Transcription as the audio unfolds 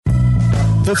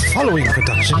The following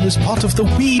production is part of the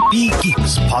We Be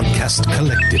Geeks podcast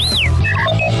collective.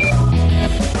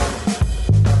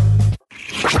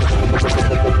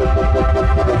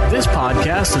 This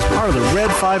podcast is part of the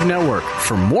Red 5 Network.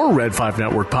 For more Red 5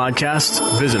 Network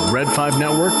podcasts, visit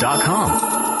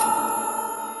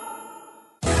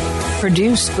red5network.com.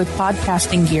 Produced with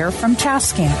podcasting gear from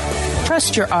Tascam.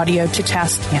 Trust your audio to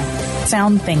Tascam.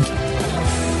 Sound thinking.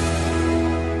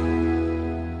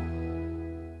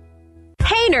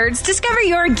 Hey nerds, discover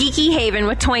your geeky haven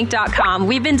with Toink.com.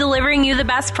 We've been delivering you the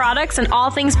best products and all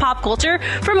things pop culture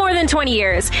for more than 20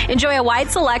 years. Enjoy a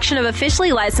wide selection of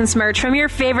officially licensed merch from your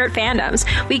favorite fandoms.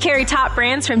 We carry top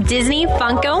brands from Disney,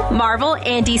 Funko, Marvel,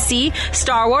 and DC,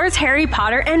 Star Wars, Harry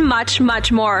Potter, and much,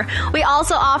 much more. We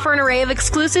also offer an array of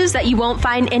exclusives that you won't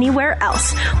find anywhere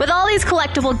else. With all these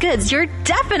collectible goods, you're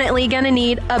definitely going to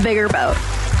need a bigger boat.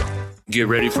 Get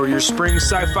ready for your spring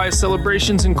sci-fi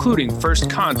celebrations, including First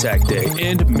Contact Day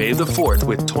and May the 4th,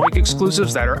 with Toink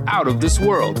exclusives that are out of this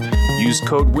world. Use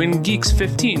code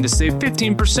WINGEEKS15 to save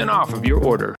 15% off of your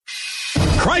order.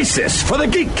 Crisis for the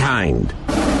geek kind.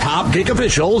 Top geek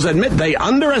officials admit they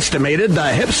underestimated the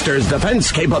hipsters'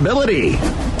 defense capability.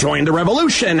 Join the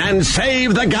revolution and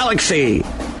save the galaxy.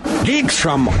 Geeks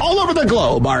from all over the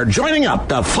globe are joining up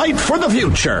to fight for the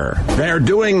future. They're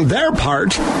doing their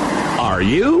part. Are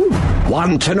you?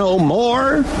 Want to know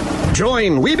more?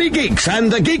 Join We Be Geeks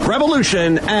and the Geek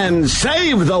Revolution and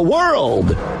save the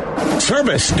world.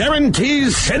 Service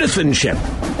guarantees citizenship.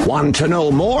 Want to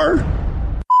know more? Do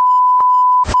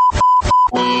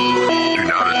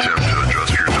not attempt to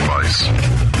adjust your device.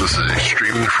 This is a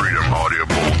streaming freedom audio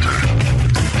bulletin.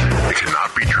 It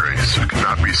cannot be traced, it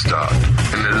cannot be stopped,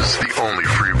 and it is the only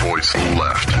free voice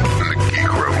left in the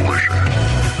Geek Revolution.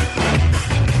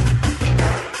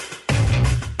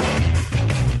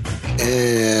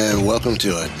 And welcome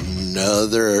to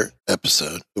another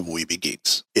episode of We Be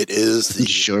Geeks. It is the... You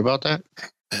sure about that?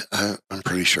 I'm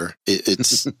pretty sure.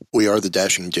 It's we are the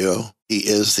dashing duo. He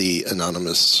is the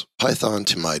anonymous Python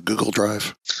to my Google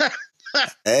Drive.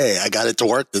 Hey, I got it to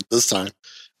work this time.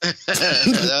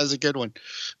 That was a good one.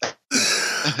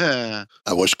 I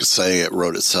wish I could say it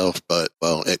wrote itself, but,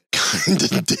 well, it kind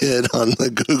of did on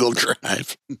the Google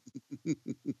Drive.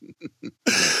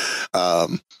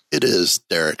 It is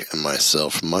Derek and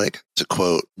myself, Mike. To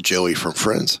quote Joey from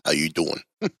Friends, how you doing?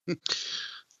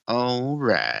 All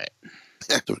right.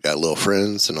 So we got a little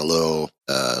Friends and a little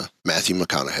Matthew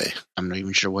McConaughey. I'm not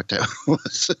even sure what that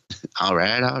was. All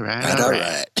right.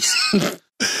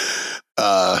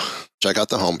 Check out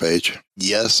the homepage.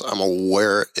 Yes, I'm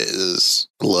aware it is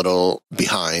a little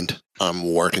behind.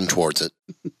 I'm working towards it.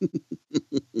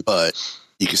 But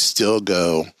you can still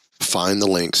go find the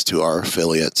links to our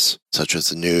affiliates, such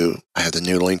as I have the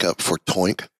new link up for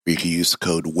Toink. You can use the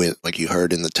code WIN, like you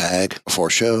heard in the tag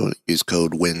before show. Use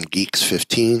code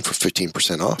WINGEEKS15 for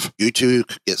 15% off. You too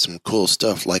could get some cool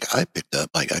stuff like I picked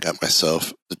up. Like I got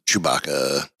myself the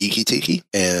Chewbacca Iki Tiki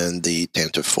and the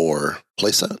Tantive 4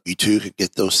 playset. You too could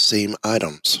get those same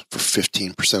items for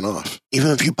 15% off. Even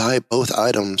if you buy both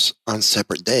items on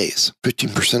separate days,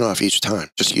 15% off each time.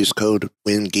 Just use code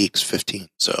WINGEEKS15.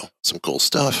 So some cool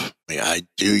stuff. I mean, I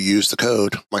do use the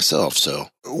code myself, so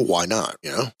why not,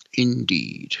 you know?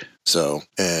 Indeed. So,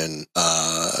 and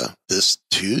this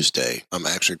Tuesday, I'm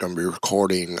actually going to be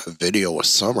recording a video with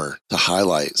Summer to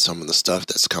highlight some of the stuff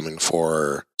that's coming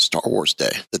for Star Wars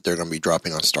Day, that they're going to be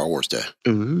dropping on Star Wars Day.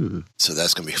 Ooh. So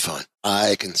that's going to be fun.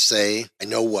 I can say, I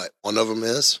know what one of them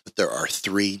is, but there are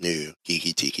 3 new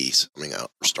Geeky Tikis coming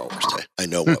out for Star Wars Day. I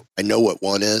know what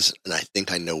one is, and I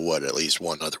think I know what at least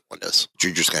one other one is.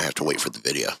 You're just going to have to wait for the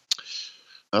video.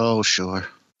 Oh, sure.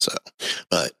 So,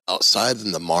 but outside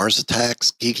of the Mars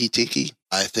Attacks Geeky Tiki,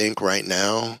 I think right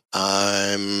now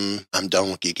I'm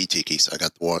done with Geeky Tikis. I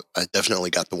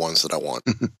definitely got the ones that I want.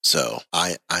 So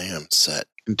I am set.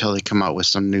 Until they come out with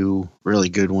some new, really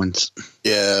good ones.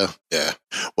 Yeah.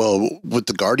 Well, with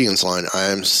the Guardians line, I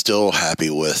am still happy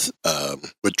with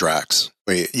Drax.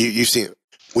 You've seen,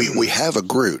 we have a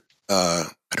Groot. I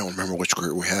don't remember which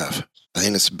Groot we have. I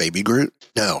think it's Baby Groot.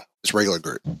 No, it's regular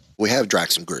Groot. We have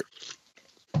Drax and Groot.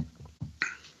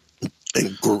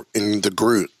 And the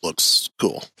Groot looks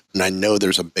cool. And I know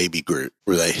there's a baby Groot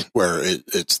where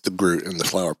it's the Groot in the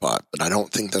flower pot, but I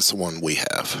don't think that's the one we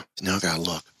have. Now I gotta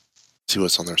look, see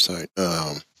what's on their site.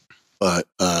 But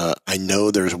I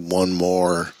know there's one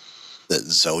more that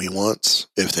Zoe wants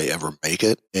if they ever make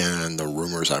it, and the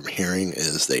rumors I'm hearing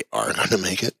is they are going to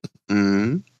make it.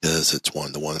 Because it's one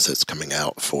of the ones that's coming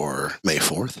out for May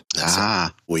 4th.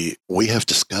 We have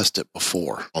discussed it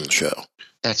before on the show.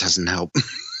 That doesn't help.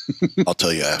 I'll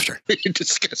tell you after. We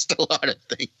discussed a lot of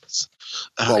things.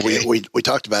 Well, Okay. we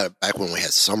talked about it back when we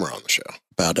had Summer on the show,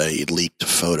 about a leaked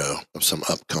photo of some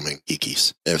upcoming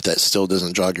geekies. If that still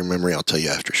doesn't jog your memory, I'll tell you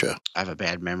after show. I have a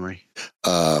bad memory.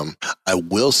 I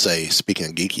will say, speaking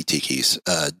of geeky tikis,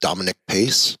 Dominic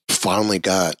Pace finally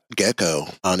got Gecko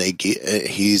on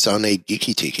he's on a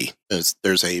geeky tiki. There's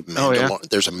a Mandalorian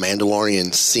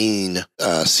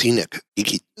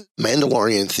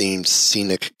Mandalorian themed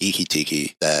scenic geeky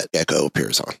tiki that Gecko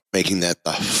appears on, making that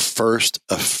the first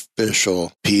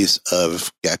official piece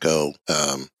of Gecko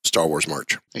Star Wars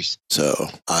merch. Nice. So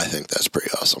I think that's pretty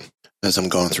awesome. As I'm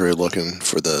going through looking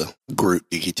for the Groot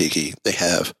Geeky Tiki, they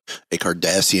have a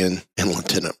Cardassian and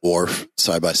Lieutenant Worf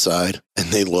side by side, and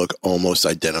they look almost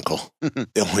identical.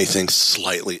 The only thing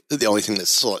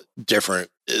that's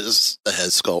different is the head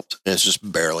sculpt, and it's just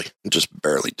barely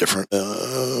different.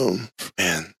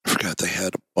 Man, I forgot they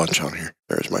had a bunch on here.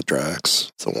 There's my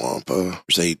Drax, the Wampa.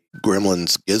 There's a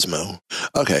Gremlins Gizmo.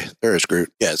 Okay, there's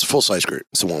Groot. Yeah, it's a full-size Groot.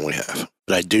 It's the one we have.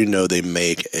 But I do know they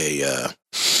make a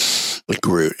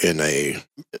Groot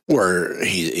where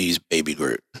he's baby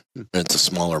Groot. And it's a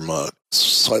smaller mug,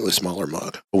 slightly smaller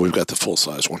mug. But we've got the full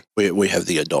size one. We have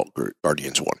the adult Groot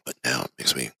Guardians one. But now it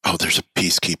makes me, there's a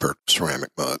Peacekeeper ceramic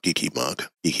mug, geeky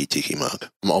tiki mug.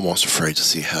 I'm almost afraid to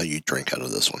see how you drink out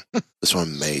of this one. This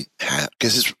one may have,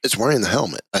 because it's wearing the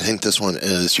helmet. I think this one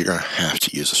you're going to have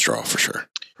to use a straw for sure.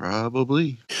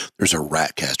 Probably. There's a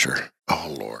rat catcher.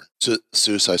 Oh, Lord.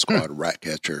 Suicide Squad, rat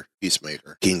catcher,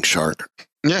 Peacemaker, King Shark.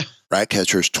 Yeah.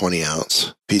 Ratcatcher's 20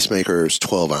 ounce. Peacemaker's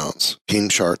 12 ounce. King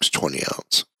Shark's 20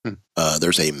 ounce.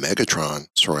 There's a Megatron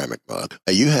ceramic mug.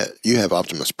 You have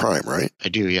Optimus Prime, right? I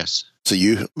do, yes. So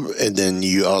and then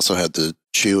you also have the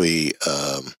Chewie.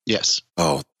 Yes.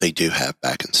 Oh, they do have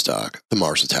back in stock the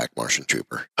Mars Attack Martian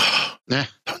Trooper. Yeah.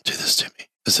 Don't do this to me.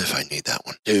 As if I need that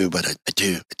one. I do, but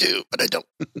I don't.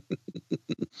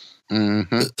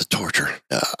 Mm-hmm. The torture.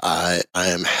 I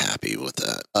am happy with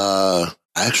that.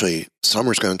 Actually,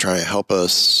 Summer's going to try and help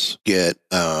us get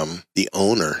the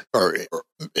owner, or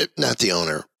not the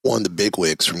owner, one of the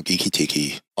bigwigs from Geeky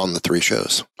Tiki on the 3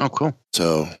 shows. Oh, cool.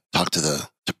 So talk to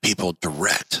people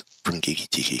direct from Geeky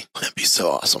Tiki. That'd be so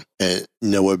awesome. And you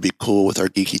know what would be cool with our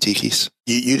Geeky Tikis?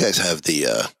 You guys have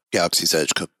the Galaxy's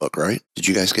Edge cookbook, right? Did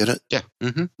you guys get it? Yeah.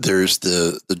 Mm-hmm. There's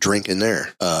the drink in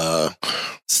there.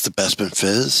 It's the Bespin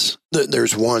Fizz.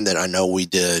 There's one that I know we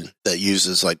did that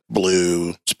uses like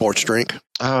blue sports drink.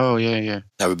 Oh, yeah.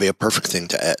 That would be a perfect thing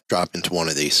to drop into one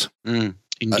of these.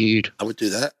 Indeed. I would do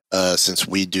that since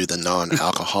we do the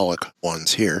non-alcoholic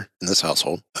ones here in this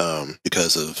household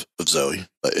because of Zoe.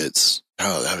 But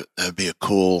that'd be a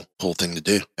cool thing to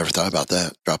do. Never thought about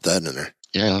that. Drop that in there.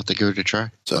 Yeah, I'll have to give it a try.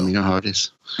 So, let me know how it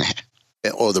is.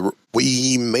 Yeah,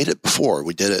 we made it before.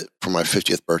 We did it for my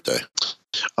 50th birthday.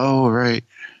 Oh, right.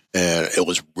 And it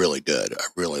was really good. I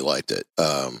really liked it.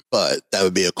 But that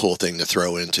would be a cool thing to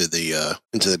throw into the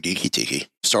Geeky Tiki.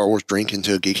 Star Wars drink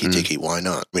into a Geeky Tiki. Why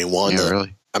not? I mean,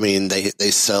 really. I mean,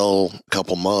 they sell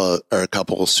a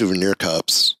couple souvenir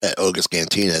cups at Oga's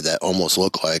Cantina that almost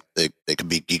look like they could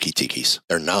be Geeky Tikis.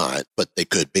 They're not, but they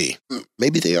could be.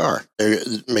 Maybe they are.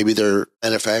 Maybe they're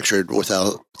manufactured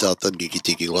without the Geeky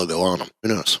Tiki logo on them. Who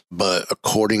knows? But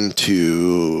according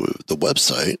to the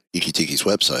website, Geeky Tiki's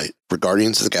website, for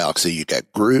Guardians of the Galaxy, you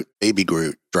got Groot, Baby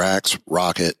Groot, Drax,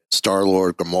 Rocket,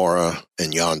 Star-Lord, Gamora,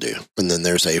 and Yondu. And then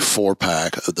there's a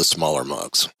 4-pack of the smaller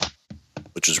mugs,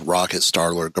 which is Rocket,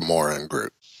 Star-Lord, Gamora, and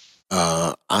Groot.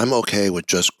 I'm okay with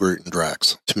just Groot and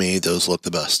Drax. To me, those look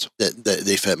the best.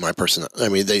 They fit my personality. I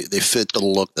mean, they fit the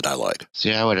look that I like.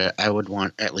 See, I would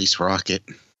want at least Rocket.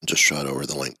 Just shot over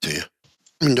the link to you.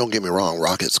 I mean, don't get me wrong,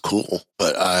 Rocket's cool,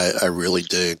 but I really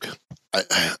dig.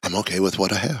 I'm okay with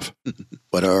what I have,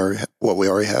 what we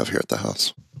already have here at the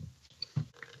house.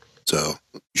 So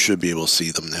you should be able to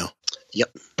see them now.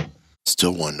 Yep.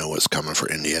 Still want to know what's coming for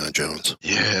Indiana Jones.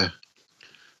 Yeah.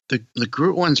 The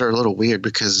Groot ones are a little weird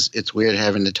because it's weird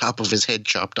having the top of his head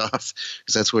chopped off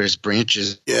because that's where his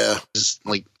branches. Yeah.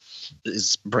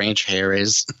 His branch hair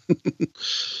is.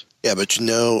 Yeah, but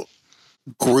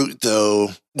Groot though,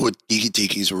 with Geeky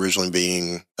Tiki's originally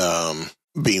being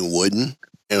wooden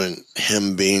and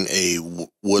him being a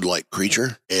wood-like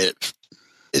creature,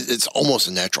 it's almost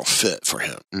a natural fit for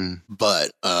him.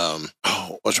 But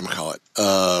whatchamacallit?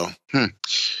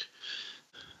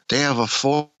 They have a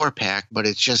 4-pack, but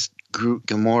it's just Groot,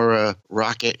 Gamora,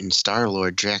 Rocket, and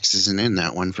Star-Lord. Drax isn't in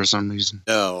that one for some reason.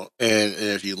 No, and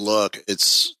if you look,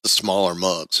 it's the smaller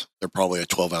mugs. They're probably a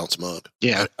 12-ounce mug.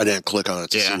 Yeah. I didn't click on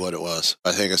it to see what it was.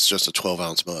 I think it's just a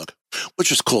 12-ounce mug.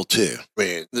 which is cool too. I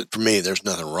mean, for me, there's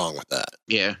nothing wrong with that.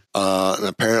 Yeah. And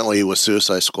apparently with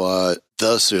Suicide Squad,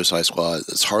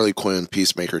 it's Harley Quinn,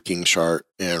 Peacemaker, King Shark,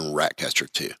 and Ratcatcher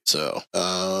 2. So,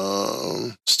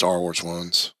 Star Wars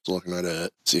ones. Looking at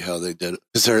it, see how they did it.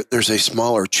 Because there's a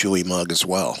smaller Chewie mug as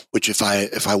well, which if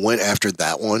I went after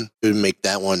that one, it would make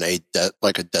that one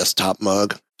like a desktop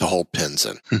mug to hold pins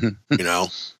in. You know?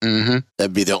 Mm-hmm.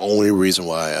 That'd be the only reason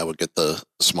why I would get the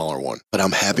smaller one. But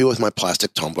I'm happy with my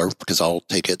plastic tumbler because I'll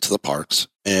take it to the parks.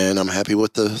 And I'm happy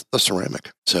with the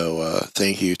ceramic. So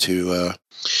thank you to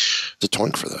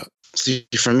Toink for that. See,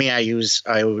 for me,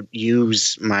 I would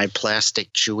use my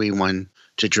plastic Chewy one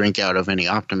to drink out of. Any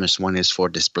Optimus one is for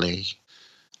display.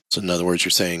 So in other words,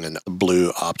 you're saying a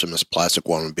blue Optimus plastic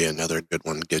one would be another good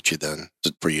one to get you then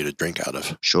for you to drink out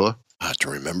of. Sure. I have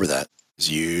to remember that. Because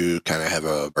you kind of have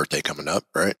a birthday coming up,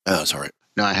 right? Oh, sorry.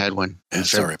 No, I had one.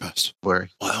 Sorry, Post. Well,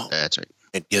 that's right.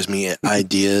 It gives me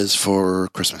ideas for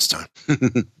Christmas time.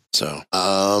 So,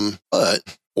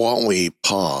 but why don't we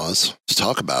pause to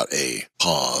talk about a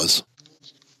pause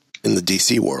in the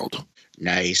DC world?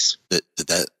 Nice. Did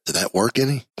that work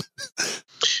any?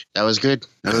 That was good.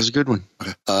 That was a good one.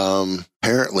 Okay.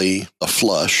 Apparently a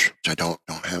flush, which I don't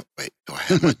have. Wait, do I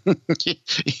have my?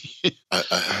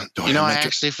 I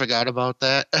actually forgot about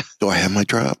that. Do I have my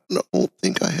drop? No, I don't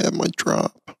think I have my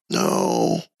drop.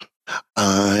 No.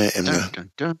 I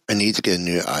need to get a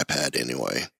new iPad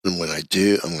anyway. And when I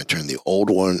do, I'm going to turn the old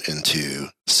one into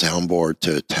soundboard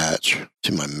to attach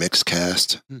to my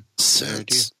Mixcast.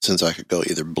 Since I could go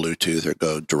either Bluetooth or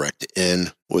go direct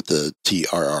in with the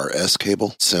TRRS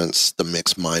cable. Since the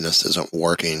Mix Minus isn't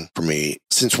working for me,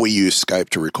 since we use Skype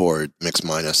to record, Mix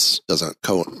Minus doesn't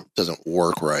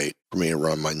work right for me to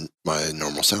run my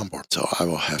normal soundboard. So I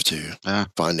will have to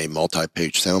find a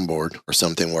multi-page soundboard or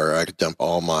something where I could dump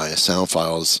all my sound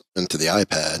files into the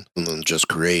iPad and then just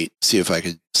see if I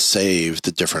could save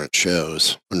the different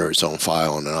shows under its own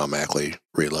file and it automatically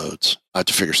reloads. I have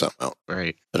to figure something out.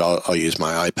 Right. But I'll use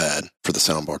my iPad for the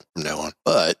soundboard from now on.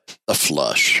 But the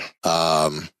flush.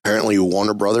 Apparently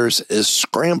Warner Brothers is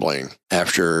scrambling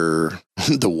after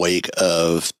the wake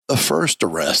of the first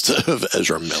arrest of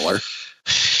Ezra Miller.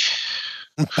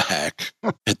 Back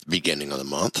at the beginning of the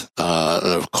month.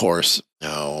 And of course,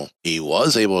 he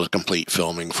was able to complete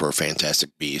filming for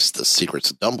Fantastic Beasts, The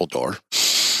Secrets of Dumbledore.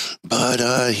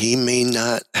 But he may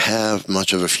not have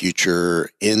much of a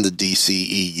future in the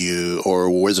DCEU or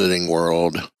Wizarding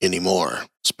World anymore,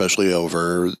 especially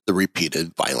over the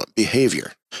repeated violent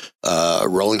behavior.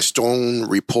 Rolling Stone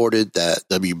reported that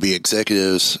WB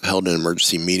executives held an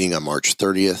emergency meeting on March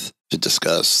 30th to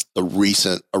discuss the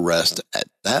recent arrest at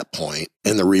that point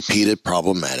and the repeated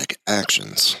problematic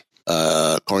actions.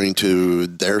 According to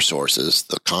their sources,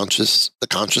 the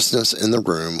consciousness in the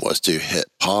room was to hit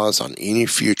pause on any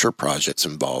future projects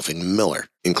involving Miller,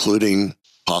 including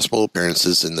possible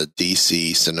appearances in the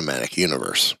DC cinematic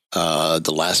universe.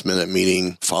 The last-minute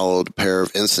meeting followed a pair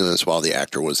of incidents while the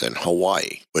actor was in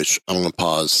Hawaii, which I'm going to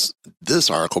pause this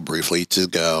article briefly to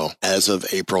go. As of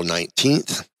April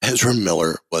 19th, Ezra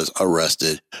Miller was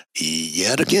arrested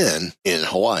yet again in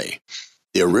Hawaii.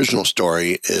 The original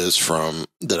story is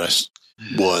that I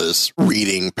was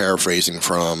paraphrasing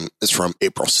from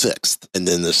April 6th. And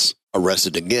then this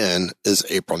arrested again is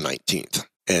April 19th.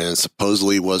 And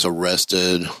supposedly was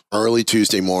arrested early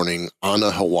Tuesday morning on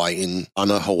a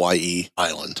Hawaii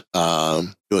island.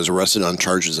 He was arrested on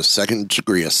charges of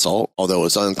second-degree assault, although it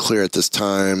was unclear at the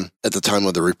time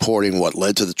of the reporting what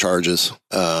led to the charges.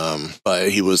 But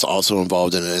he was also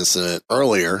involved in an incident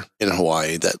earlier in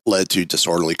Hawaii that led to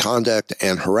disorderly conduct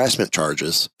and harassment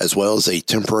charges, as well as a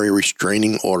temporary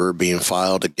restraining order being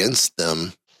filed against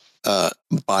him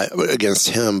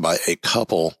by a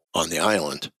couple on the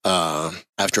island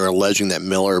after alleging that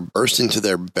Miller burst into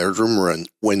their bedroom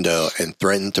window and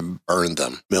threatened to burn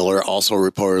them. Miller also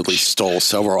reportedly stole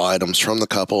several items from the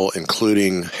couple,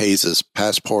 including Hayes'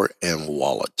 passport and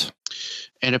wallet.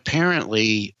 And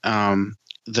apparently,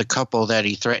 the couple that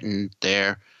he threatened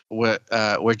there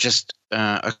were just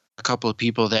a couple of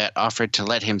people that offered to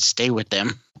let him stay with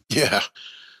them. Yeah.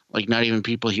 Like not even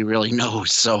people he really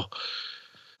knows. So,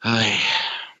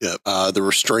 the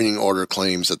restraining order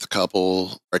claims that the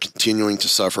couple are continuing to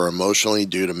suffer emotionally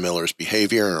due to Miller's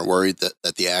behavior and are worried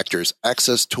that the actor's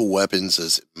access to weapons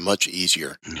is much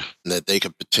easier and that they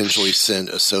could potentially send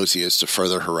associates to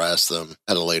further harass them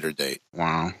at a later date.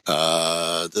 Wow.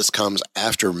 This comes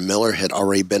after Miller had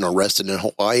already been arrested in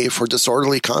Hawaii for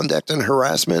disorderly conduct and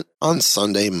harassment on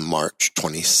Sunday, March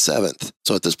 27th.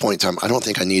 So at this point in time, I don't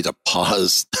think I need to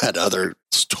pause that other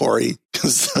story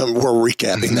because we're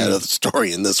recapping that other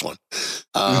story in this one.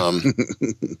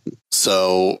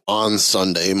 So on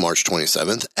Sunday, March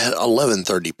 27th at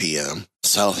 11:30 p.m.,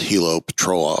 South Hilo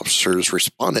patrol officers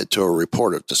responded to a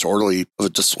report of a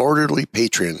disorderly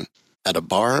patron at a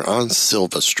bar on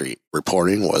Silva Street.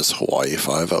 Reporting was Hawaii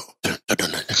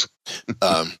 5-0.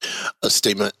 A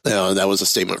statement that was a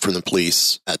statement from the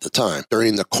police at the time.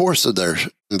 During the course of their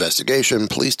investigation,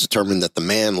 police determined that the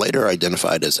man, later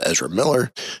identified as Ezra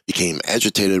Miller, became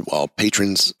agitated while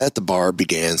patrons at the bar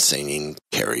began singing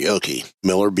karaoke.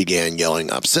 Miller began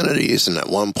yelling obscenities and at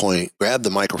one point grabbed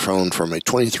the microphone from a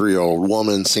 23-year-old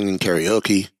woman singing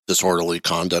karaoke, disorderly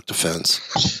conduct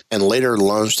offense, and later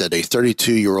lunged at a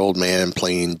 32-year-old man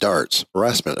playing darts,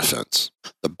 harassment offense.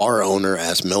 The bar owner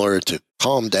asked Miller to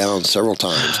calm down several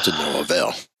times to no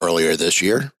avail. Earlier this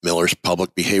year, Miller's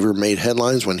public behavior made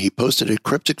headlines when he posted a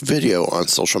cryptic video on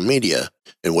social media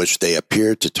in which they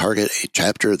appeared to target a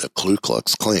chapter of the Ku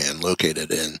Klux Klan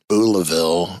located in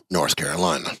Beulaville, North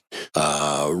Carolina.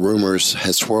 Rumors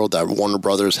had swirled that Warner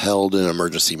Brothers held an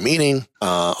emergency meeting,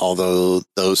 although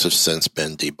those have since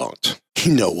been debunked.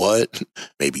 You know what?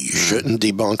 Maybe you shouldn't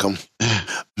debunk them.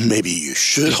 Maybe you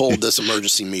should hold this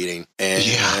emergency meeting.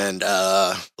 And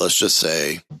let's just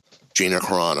say Gina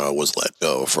Carano was let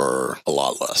go for a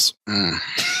lot less.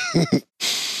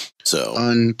 So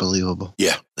unbelievable.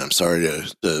 Yeah, I'm sorry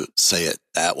to say it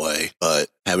that way, but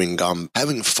having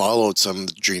followed some of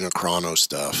the Gina Carano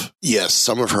stuff, yes,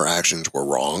 some of her actions were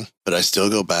wrong, but I still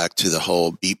go back to the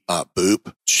whole beep bop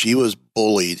boop. She was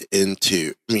bullied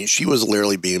she was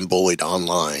literally being bullied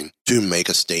online to make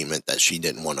a statement that she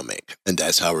didn't want to make, and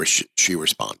that's how she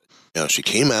responded. She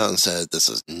came out and said, "This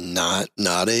is not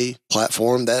a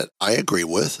platform that I agree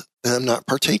with, and I'm not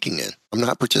partaking in. I'm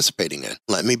not participating in.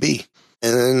 Let me be."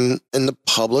 And the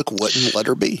public wouldn't let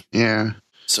her be. Yeah.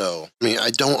 So, I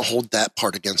don't hold that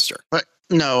part against her. But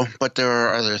there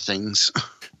are other things.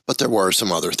 But there were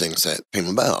some other things that came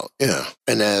about. Yeah.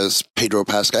 And as Pedro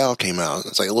Pascal came out,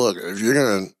 it's like, look, if you're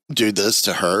going to do this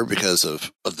to her because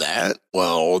of that,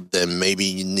 well, then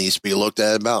maybe it needs to be looked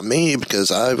at about me because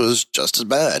I was just as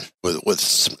bad with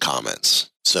some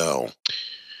comments. So.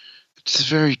 It's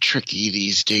very tricky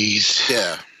these days.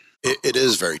 Yeah. It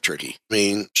is very tricky.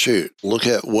 Shoot, look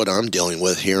at what I'm dealing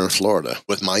with here in Florida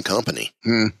with my company.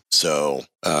 So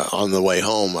on the way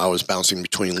home, I was bouncing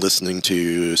between listening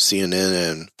to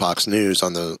CNN and Fox News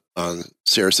on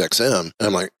Sirius XM. And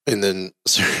I'm like, and then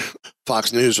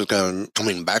Fox News was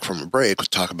coming back from a break to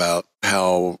talk about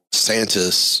how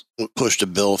DeSantis pushed a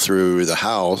bill through the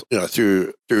House,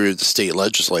 through the state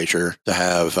legislature to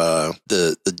have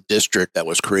the district that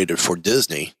was created for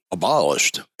Disney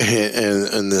abolished.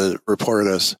 And the reporter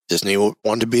goes, Disney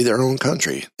wanted to be their own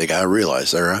country. They got to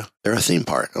realize they're a theme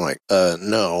park. I'm like,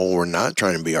 no, we're not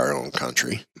trying to be our own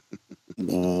country.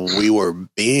 We were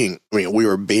being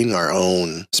our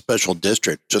own special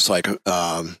district, just like,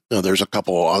 there's a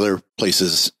couple other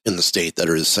places in the state that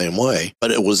are the same way,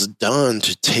 but it was done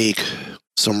to take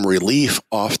some relief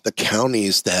off the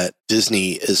counties that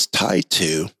Disney is tied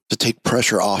to take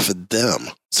pressure off of them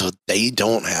so they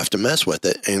don't have to mess with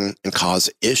it and cause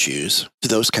issues to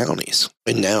those counties.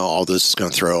 And now all this is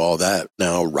going to throw all that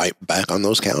now right back on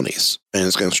those counties. And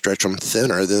it's going to stretch them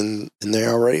thinner than they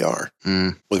already are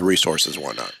with resources and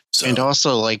whatnot. So, and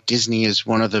also, like, Disney is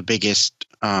one of the biggest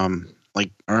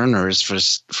earners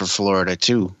for Florida,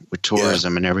 too, with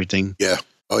tourism and everything. Yeah.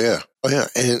 Oh, yeah.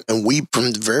 And we,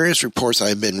 from the various reports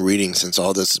I've been reading since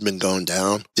all this has been going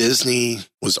down, Disney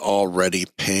was already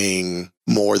paying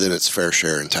more than its fair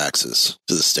share in taxes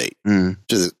to the state.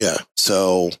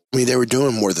 So, they were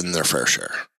doing more than their fair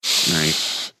share.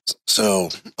 Right. So,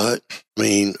 but,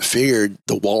 figured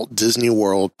the Walt Disney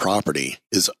World property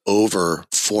is over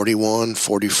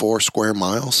 44 square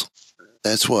miles.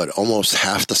 That's almost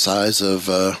half the size of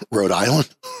Rhode Island?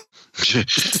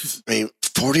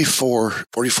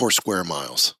 44 square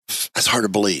miles. That's hard to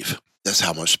believe. That's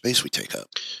how much space we take up.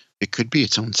 It could be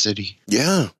its own city.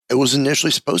 Yeah. It was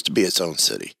initially supposed to be its own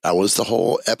city. That was the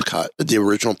whole Epcot. The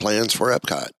original plans for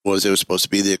Epcot it was supposed to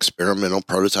be the experimental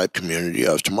prototype community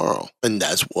of tomorrow. And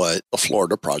that's what the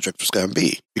Florida project was going to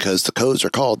be, because the codes are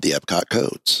called the Epcot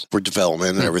codes for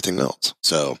development and everything else.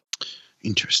 So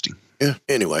interesting. Yeah.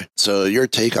 Anyway, so your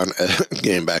take on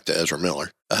getting back to Ezra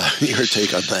Miller, your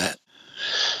take on that.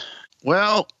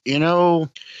 Well,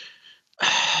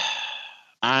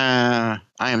 I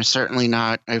am certainly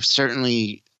not. I've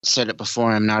certainly said it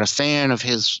before. I'm not a fan of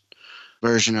his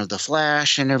version of The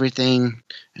Flash and everything,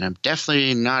 and I'm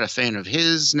definitely not a fan of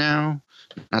his now.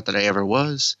 Not that I ever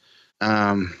was,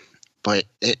 but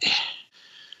it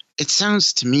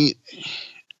sounds to me.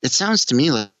 It sounds to me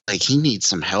like he needs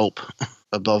some help.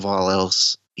 Above all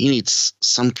else, he needs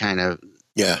some kind of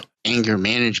anger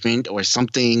management or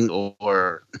something,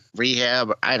 or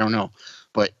rehab. I don't know,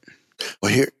 but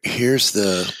here's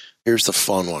the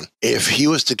fun one. If he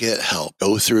was to get help,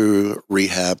 go through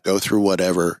rehab, go through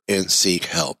whatever, and seek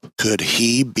help, could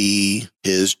he be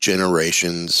his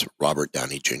generation's Robert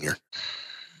Downey Jr.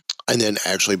 and then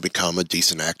actually become a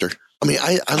decent actor? I mean,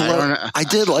 I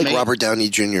did like Robert Downey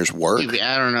Jr.'s work.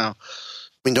 I don't know.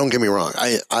 I mean, don't get me wrong.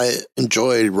 I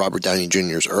enjoyed Robert Downey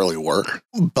Jr.'s early work,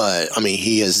 but I mean,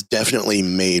 he has definitely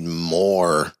made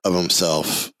more of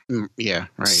himself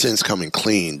since coming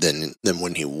clean than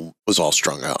when he was all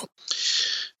strung out.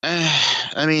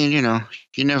 I mean,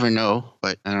 you never know,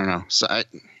 but I don't know. So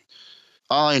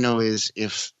all I know is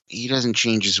if he doesn't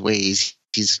change his ways,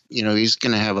 he's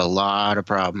going to have a lot of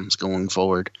problems going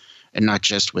forward, and not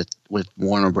just with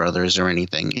Warner Brothers or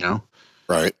anything,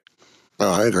 Right.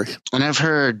 Oh, I agree. And I've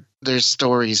heard there's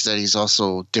stories that he's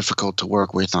also difficult to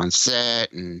work with on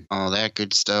set and all that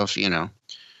good stuff,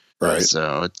 Right.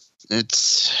 So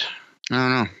it's I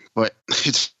don't know, but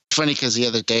it's funny because the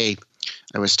other day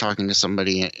I was talking to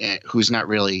somebody who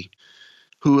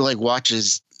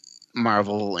watches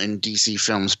Marvel and DC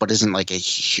films, but isn't like a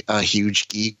huge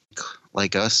geek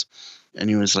like us. And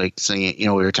he was like saying, we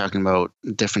were talking about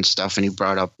different stuff, and he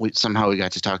brought up somehow we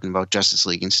got to talking about Justice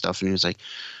League and stuff, and he was like,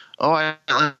 "Oh,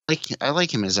 I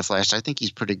like him as a Flash. I think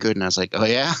he's pretty good." And I was like, "Oh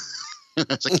yeah." I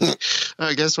was like,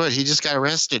 "Oh, guess what? He just got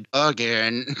arrested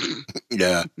again."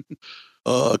 Yeah.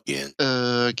 Again.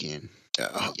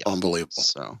 Yeah.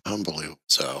 Unbelievable. Unbelievable.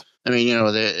 So, I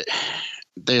mean,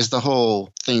 there's the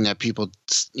whole thing that people,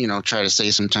 try to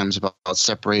say sometimes about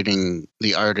separating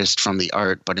the artist from the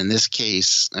art. But in this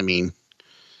case, I mean,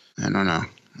 I don't know.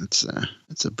 It's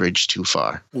a bridge too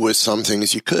far. With some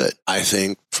things you could. I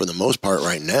think for the most part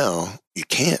right now, you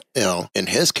can't. In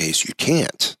his case, you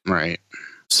can't. Right.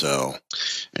 So.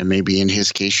 And maybe in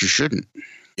his case, you shouldn't.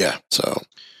 Yeah. So.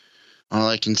 All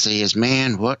I can say is,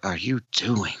 man, what are you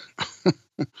doing?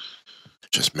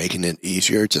 Just making it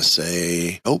easier to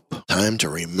say, nope, time to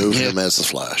remove him as the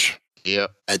Flash.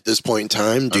 Yep. At this point in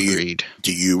time, do Agreed.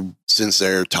 you, since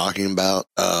they're talking about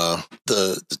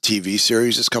the TV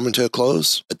series is coming to a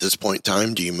close, at this point in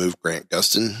time, do you move Grant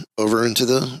Gustin over into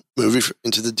the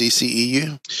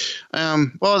DCEU?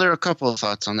 Well, there are a couple of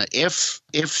thoughts on that.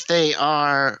 If they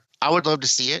are, I would love to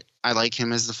see it. I like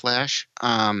him as the Flash.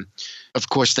 Of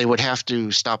course, they would have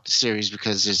to stop the series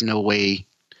because there's no way.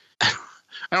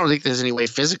 I don't think there's any way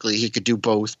physically he could do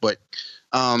both, but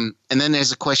and then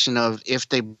there's a question of if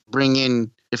they bring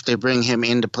him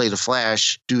in to play the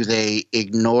Flash, do they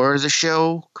ignore the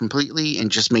show completely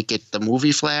and just make it the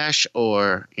movie Flash,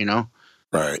 or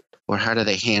right, or how do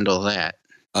they handle that?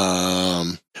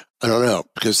 I don't know,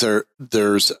 because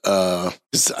there's I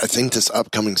think this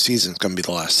upcoming season is going to be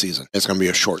the last season. It's going to be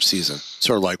a short season,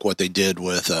 sort of like what they did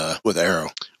with Arrow.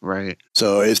 Right.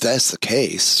 So if that's the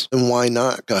case, then why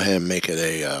not go ahead and make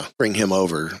it bring him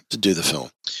over to do the film?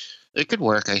 It could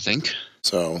work, I think.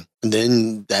 So and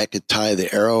then that could tie the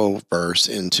Arrowverse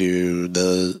into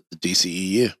the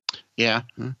DCEU. Yeah.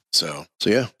 So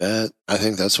yeah, I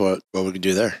think that's what we could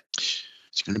do there.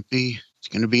 It's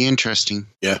gonna be interesting.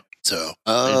 Yeah. So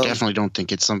I definitely don't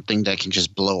think it's something that can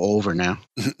just blow over now.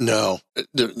 No,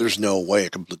 there's no way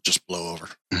it can just blow over.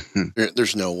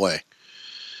 There's no way.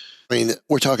 I mean,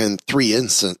 we're talking three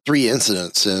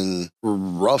incidents in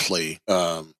roughly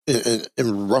in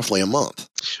roughly a month.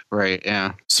 Right.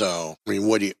 Yeah. So I mean,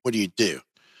 what do you do?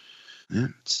 Yeah,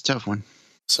 it's a tough one.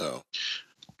 So,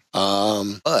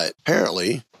 but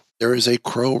apparently there is a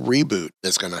Crow reboot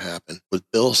that's going to happen with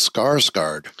Bill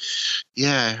Skarsgård.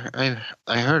 Yeah,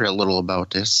 I heard a little about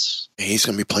this. He's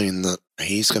going to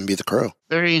be the Crow.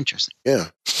 Very interesting. Yeah.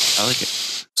 I like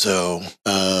it. So,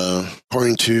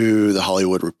 according to the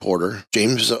Hollywood Reporter,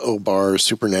 James O'Barr's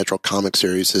Supernatural comic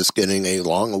series is getting a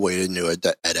long-awaited new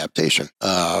adaptation.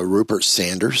 Rupert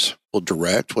Sanders will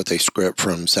direct with a script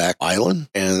from Zach Island,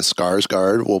 and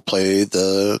Skarsgård will play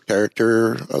the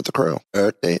character of the Crow,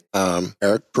 Eric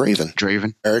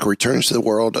Draven. Eric returns to the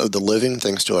world of the living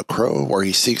thanks to a crow, where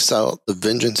he seeks out the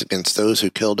vengeance against those who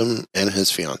killed him and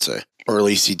his fiancée, or at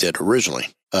least he did originally.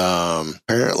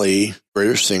 Apparently,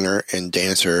 British singer and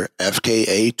dancer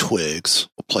FKA Twigs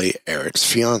will play Eric's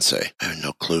fiancée. I have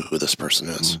no clue who this person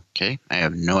is. Okay, I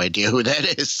have no idea who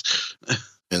that is.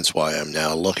 Hence why I'm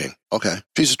now looking. Okay,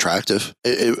 she's attractive.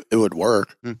 It would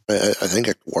work. I think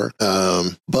it could work.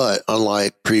 But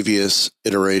unlike previous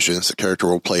iterations, the character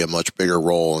will play a much bigger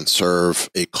role and serve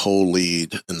a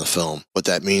co-lead in the film. What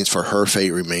that means for her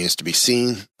fate remains to be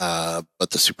seen.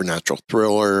 But the supernatural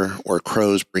thriller where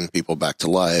crows bring people back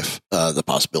to life, the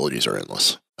possibilities are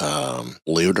endless.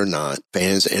 Believe it or not,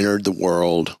 fans entered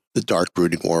the dark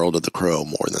brooding world of the Crow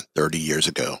more than 30 years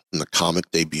ago. And the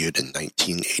comic debuted in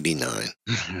 1989.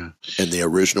 And the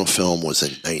original film was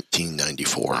in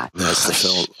 1994. That's the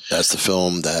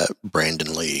film that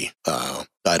Brandon Lee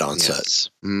died on set.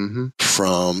 Mm-hmm.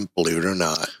 From, believe it or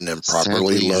not, an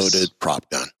improperly loaded prop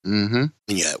gun. Mm-hmm.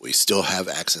 And yet we still have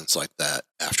accents like that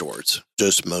afterwards.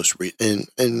 Just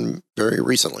and very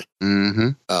recently.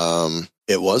 Mm-hmm.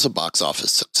 It was a box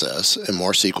office success, and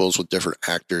more sequels with different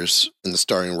actors in the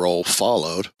starring role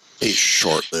followed. A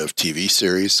short-lived TV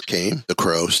series came, The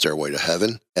Crow: Stairway to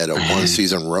Heaven, had a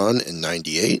one-season run in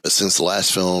 '98. But since the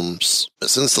last film,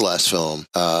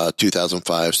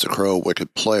 2005's The Crow: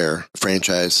 Wicked Player, the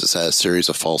franchise has had a series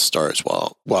of false starts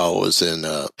while it was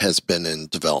has been in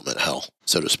development hell,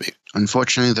 so to speak.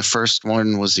 Unfortunately, the first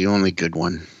one was the only good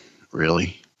one,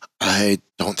 really. I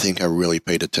don't think I really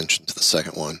paid attention to the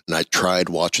second one. And I tried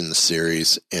watching the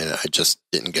series, and I just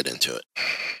didn't get into it.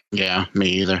 Yeah, me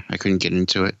either. I couldn't get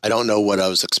into it. I don't know what I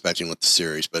was expecting with the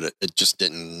series, but it just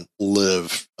didn't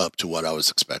live up to what I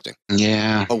was expecting.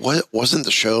 Yeah. But wasn't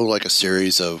the show like a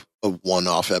series of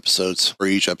one-off episodes, where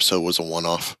each episode was a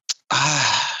one-off?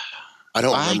 I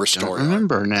don't remember story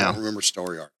arc. Now. I don't remember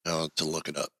story arc to look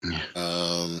it up.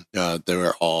 They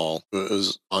were all, it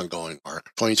was ongoing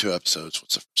arc. 22 episodes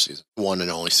was the first season. One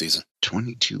and only season.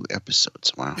 22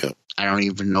 episodes. Wow. Yep. I don't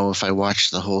even know if I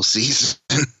watched the whole season.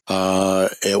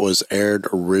 It was aired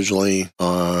originally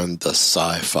on the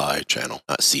Sci-Fi channel,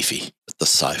 not Sci-Fi, but the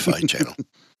Sci-Fi channel.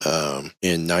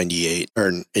 In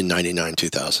 99,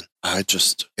 2000.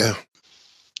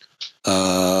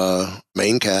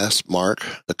 Main cast: Mark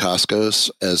Dacascos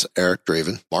as Eric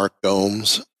Draven, Mark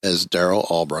Gomes as Daryl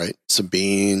Albright,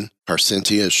 Sabine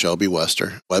Carcenti as Shelby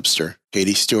Webster,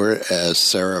 Katie Stewart as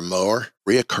Sarah Moore.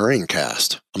 Reoccurring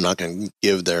cast. I'm not going to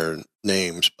give their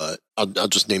names, but I'll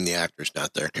just name the actors,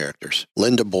 not their characters.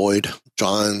 Linda Boyd,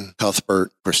 John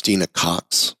Cuthbert, Christina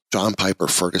Cox, John Piper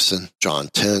Ferguson, John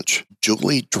Tench,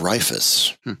 Julie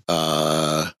Dreyfus,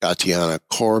 Tatiana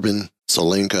Corbin,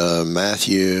 Selinka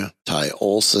Matthew, Ty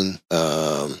Olson,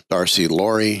 Darcy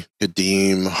Laurie,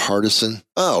 Kadeem Hardison.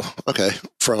 Oh, okay.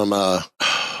 From, what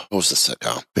was the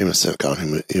sitcom? Famous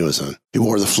sitcom he was in. He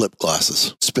wore the flip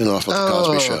glasses. Spin-off of The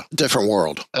Cosby Show. Different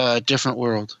World. Different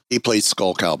World. He played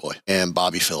Skull Cowboy. And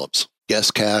Bobby Phillips.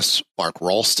 Guest cast: Mark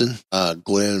Ralston,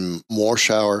 Glenn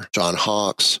Morshower, John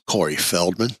Hawkes, Corey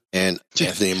Feldman, and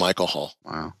Anthony Michael Hall.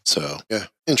 Wow. So, yeah,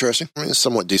 interesting. I mean, it's a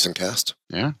somewhat decent cast.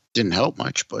 Yeah. Didn't help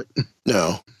much, but...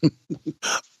 No.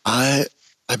 I'd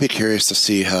be curious to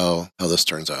see how this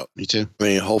turns out. Me too. I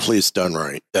mean, hopefully it's done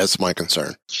right. That's my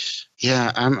concern.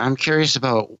 Yeah, I'm curious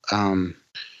about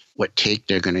what take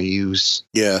they're going to use.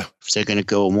 Yeah. If they're going to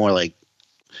go more like...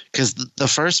 Because the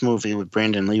first movie with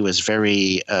Brandon Lee was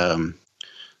very...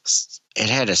 it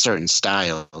had a certain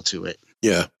style to it.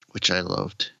 Yeah. Which I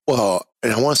loved. Well,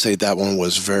 and I want to say that one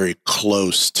was very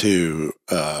close to...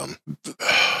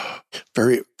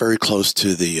 very, very close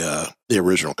to the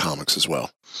original comics as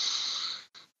well.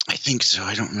 I think so.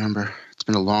 I don't remember. It's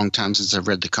been a long time since I've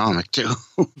read the comic, too.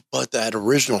 But that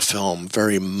original film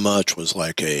very much was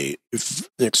like an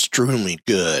extremely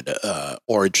good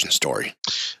origin story.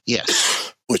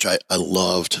 Yes. Which I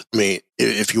loved. I mean,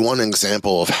 if you want an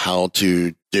example of how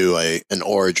to do an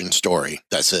origin story,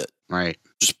 that's it. Right.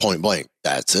 Just point blank.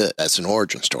 That's it. That's an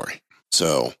origin story.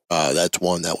 So that's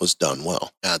one that was done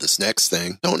well. Now, this next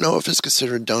thing, don't know if it's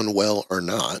considered done well or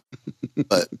not,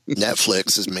 but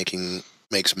Netflix is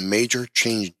makes major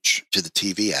change to the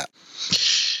TV app.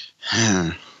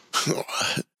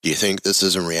 Do you think this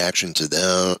is in reaction to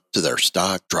their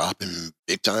stock dropping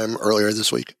big time earlier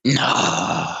this week?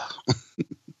 No.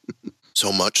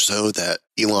 So much so that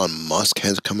Elon Musk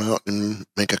has come out and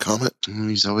make a comment?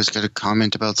 He's always got a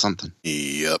comment about something.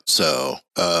 Yep. So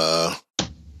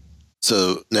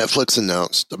Netflix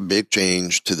announced a big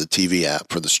change to the TV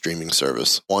app for the streaming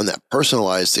service, one that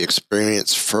personalized the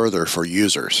experience further for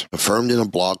users. Confirmed in a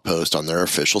blog post on their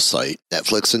official site,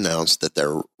 Netflix announced that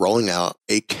they're rolling out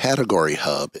a category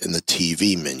hub in the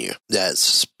TV menu that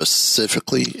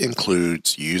specifically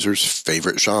includes users'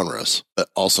 favorite genres, but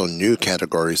also new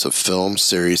categories of films,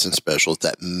 series, and specials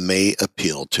that may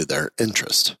appeal to their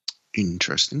interest.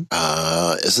 Interesting.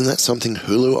 Isn't that something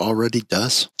Hulu already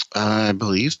does? I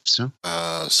believe so.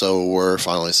 So we're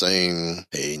finally saying,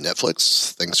 hey,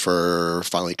 Netflix, thanks for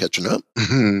finally catching up.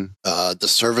 The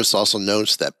service also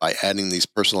notes that by adding these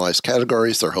personalized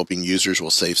categories, they're hoping users will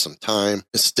save some time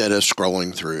instead of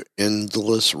scrolling through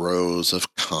endless rows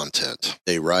of content.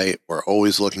 They write, we're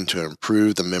always looking to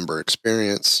improve the member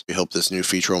experience. We hope this new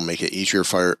feature will make it easier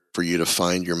for for you to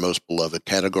find your most beloved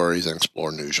categories and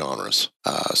explore new genres,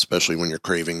 especially when you're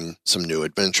craving some new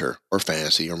adventure or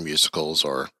fantasy or musicals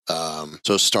or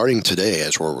so starting today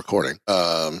as we're recording,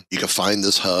 you can find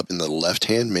this hub in the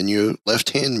left-hand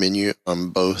menu on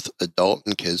both adult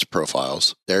and kids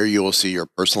profiles. There you will see your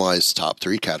personalized top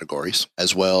 3 categories,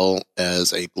 as well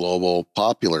as a globally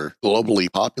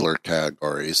popular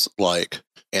categories like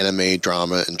anime,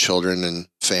 drama, and children and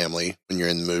family when you're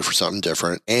in the mood for something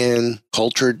different, and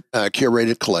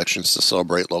curated collections to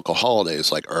celebrate local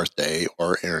holidays like Earth Day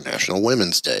or International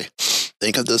Women's Day.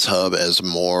 Think of this hub as a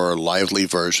more lively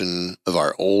version of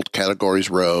our old categories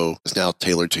row. It's now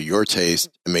tailored to your taste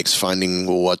and makes finding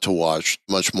what to watch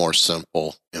much more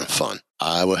simple and fun.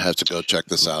 I would have to go check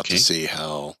this out to see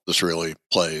how this really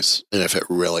plays and if it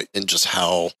really, and just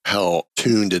how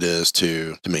tuned it is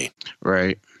to me.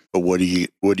 Right. But what do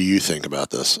you think about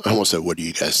this? I almost said, what do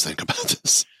you guys think about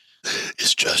this?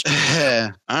 It's just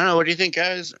I don't know. What do you think,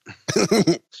 guys?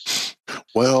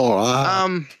 Well,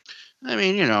 I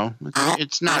mean,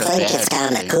 it's not. I think it's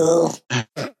kind of cool.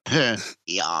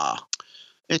 Yeah,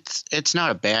 it's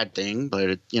not a bad thing,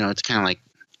 but it's kind of like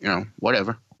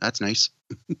whatever. That's nice.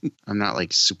 I'm not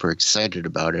like super excited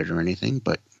about it or anything,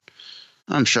 but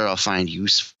I'm sure I'll find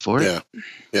use for it.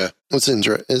 Yeah. It's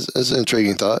an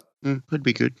intriguing thought. Could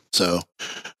be good. So,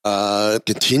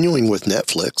 continuing with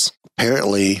Netflix,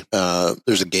 apparently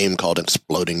there's a game called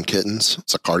Exploding Kittens.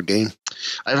 It's a card game.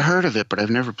 I've heard of it, but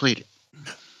I've never played it.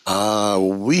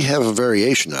 We have a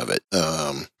variation of it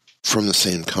from the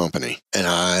same company, and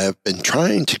I've been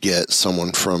trying to get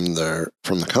someone from the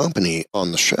company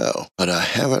on the show, but I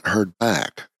haven't heard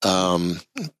back.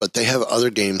 But they have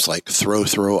other games like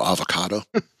Throw Avocado,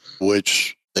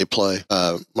 which they play.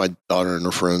 My daughter and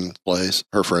her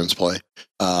friends play.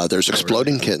 There's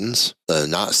Exploding Kittens, the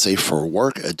Not Safe for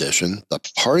Work edition, the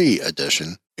Party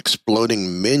edition,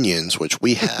 Exploding Minions, which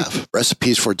we have,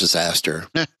 Recipes for Disaster,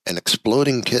 and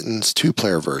Exploding Kittens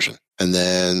 2-player version. And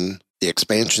then the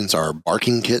expansions are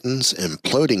Barking Kittens,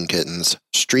 Imploding Kittens,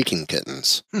 Streaking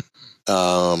Kittens.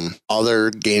 Other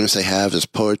games they have is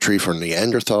Poetry for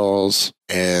Neanderthals,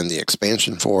 and the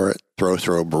expansion for it, Throw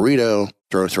Burrito,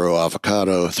 Throw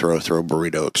Avocado, Throw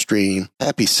Burrito Extreme,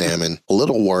 Happy Salmon, A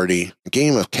Little Wordy, a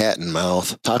Game of Cat and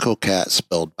Mouth, Taco Cat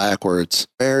spelled backwards,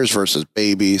 Bears versus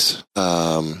Babies,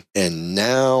 and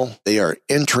now they are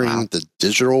entering the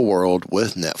digital world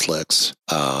with Netflix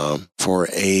for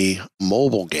a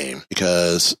mobile game,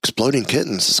 because Exploding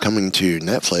Kittens is coming to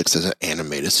Netflix as an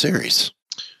animated series.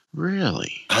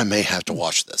 Really? I may have to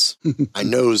watch this. I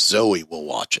know Zoe will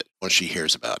watch it when she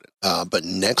hears about it. But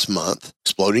next month,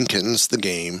 Exploding Kittens, the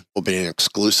game, will be an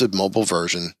exclusive mobile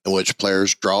version in which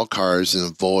players draw cards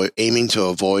and aiming to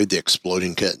avoid the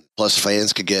exploding kitten. Plus,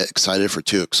 fans could get excited for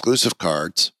 2 exclusive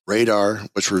cards. Radar,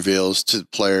 which reveals to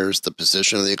players the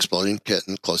position of the exploding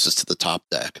kitten closest to the top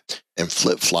deck. And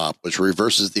Flip Flop, which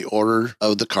reverses the order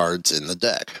of the cards in the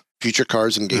deck. Future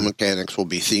cards and game mechanics will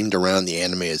be themed around the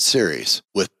animated series.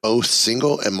 With both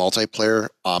single and multiplayer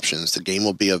options, the game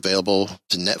will be available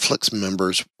to Netflix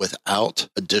members without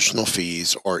additional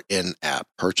fees or in-app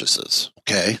purchases.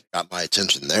 Okay, got my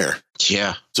attention there.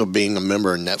 Yeah. So being a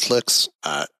member of Netflix,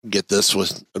 get this,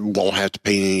 won't have to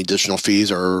pay any additional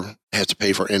fees or have to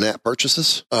pay for in-app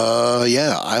purchases.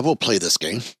 Yeah, I will play this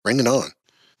game. Bring it on.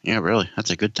 Yeah, really.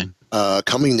 That's a good thing.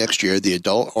 Coming next year, the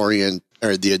adult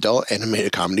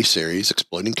animated comedy series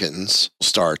Exploding Kittens will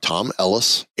star Tom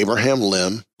Ellis, Abraham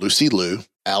Lim, Lucy Liu,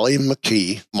 Ally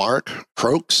McKee, Mark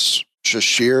Crooks,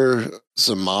 Shashir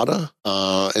Zamata,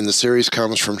 and the series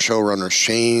comes from showrunners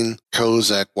Shane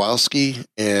Kozakwowski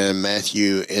and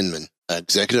Matthew Inman.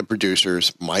 Executive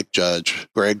producers Mike Judge,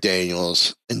 Greg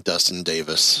Daniels, and Dustin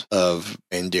Davis of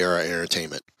Bandera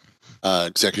Entertainment.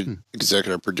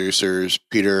 Executive producers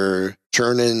Peter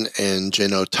Chernin and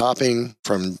Jenno Topping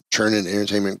from Chernin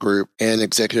Entertainment Group, and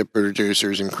executive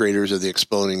producers and creators of the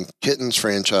Exploding Kittens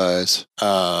franchise,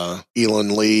 Elon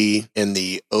Lee and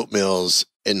the Oatmeal's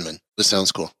Inman. This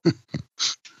sounds cool.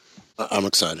 I'm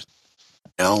excited.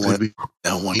 Now I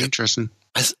want to interesting.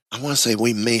 I want to say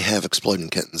we may have Exploding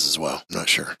Kittens as well. I'm not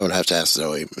sure. I would have to ask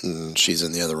Zoe. She's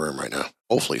in the other room right now,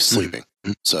 hopefully sleeping.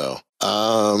 So,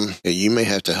 you may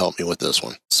have to help me with this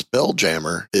one.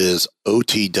 Spelljammer is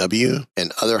OTW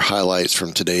and other highlights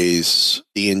from today's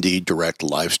D&D Direct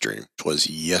live stream, which was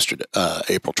yesterday,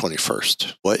 April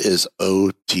 21st. What is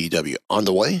OTW? On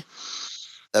the way?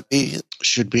 That be?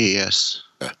 Should be, yes.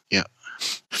 Okay. Yeah.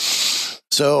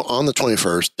 So on the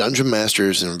 21st, dungeon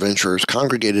masters and adventurers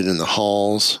congregated in the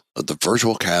halls of the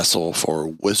virtual castle for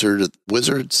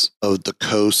Wizards of the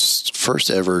Coast's first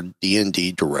ever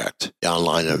D&D Direct. The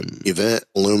online event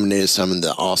illuminated some of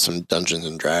the awesome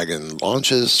Dungeons & Dragons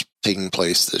launches taking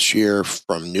place this year,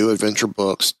 from new adventure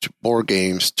books to board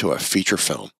games to a feature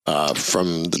film.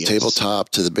 From the tabletop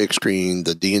to the big screen,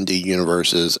 the D&D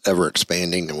universe is ever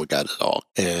expanding, and we got it all.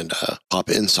 And Pop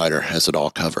Insider has it all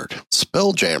covered.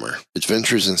 Spelljammer,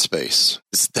 Adventures in Space.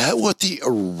 Is that what the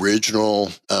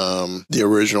original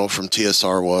from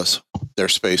TSR was? Their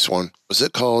space one. Was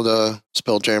it called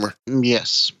Spelljammer?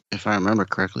 Yes, if I remember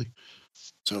correctly.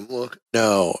 So look,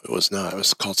 no, it was not. It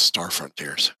was called Star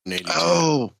Frontiers.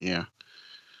 Oh, yeah.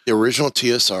 The original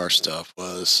TSR stuff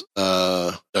was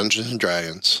Dungeons and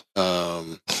Dragons,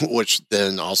 which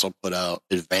then also put out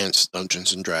Advanced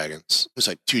Dungeons and Dragons. It was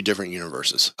like two different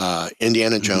universes.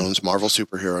 Indiana Jones, Marvel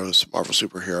Superheroes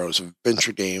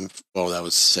Adventure Game. Well, that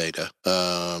was Sega.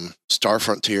 Star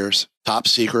Frontiers, Top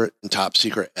Secret, and Top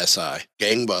Secret SI.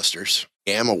 Gangbusters,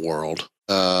 Gamma World.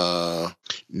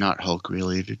 Not Hulk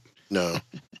related. No.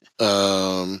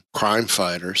 Crime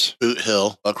Fighters, Boot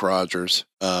Hill, Buck Rogers,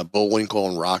 Bullwinkle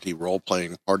and Rocky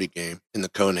role-playing party game, and the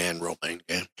Conan role-playing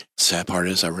game. Sad part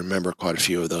is I remember quite a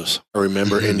few of those. I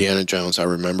remember Indiana Jones. I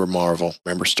remember Marvel.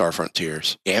 Remember Star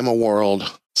Frontiers. Gamma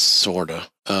World, sorta.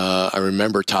 I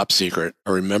remember Top Secret.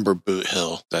 I remember Boot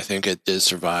Hill. I think it did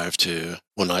survive to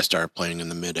when I started playing in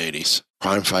the mid-'80s.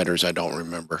 Crime Fighters, I don't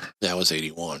remember. That was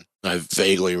 81. I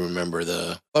vaguely remember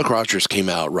the Buck Rogers came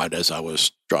out right as I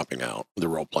was dropping out the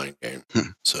role-playing game.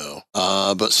 So,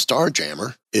 but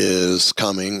Starjammer is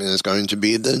coming and is going to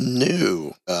be the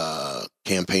new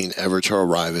campaign ever to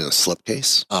arrive in a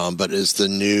slipcase, but is the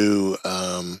new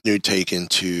take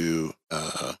into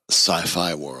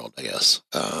sci-fi world, I guess.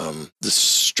 The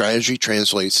strategy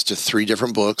translates to 3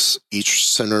 different books, each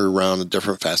centered around a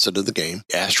different facet of the game.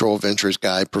 The Astral Adventures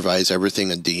Guide provides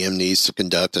everything a DM needs to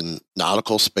conduct a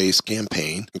nautical space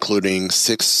campaign, including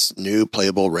 6 new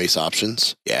playable race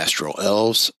options: the Astral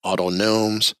Elves, Auto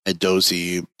Gnomes,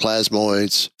 Adozi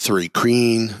Plasmoids, 3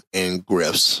 Kreen, and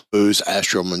Griffs. Boo's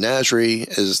Astral Menagerie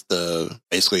is the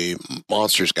basically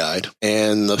monsters guide,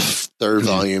 and the 3rd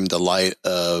volume, The Light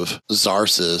of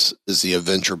Zarsis, is the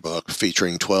adventure book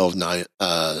featuring 12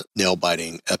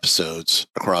 nail-biting episodes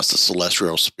across the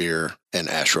Celestial Sphere and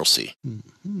Astral Sea.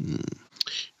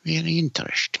 Really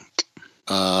interesting.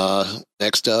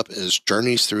 Next up is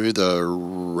Journeys Through the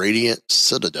Radiant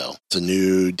Citadel. It's a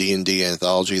new D&D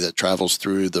anthology that travels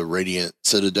through the Radiant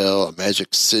Citadel, a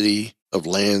magic city of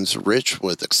lands rich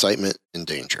with excitement and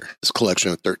danger. This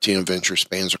collection of 13 adventures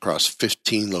spans across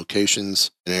 15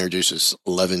 locations and introduces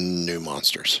 11 new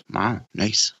monsters. Wow,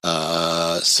 nice.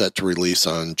 Set to release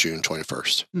on June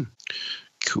 21st.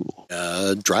 Cool.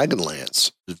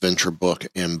 Dragonlance adventure book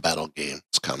and battle game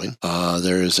is coming.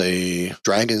 There is a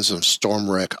Dragons of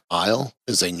Stormwreck Isle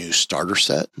is a new starter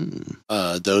set.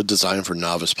 Though designed for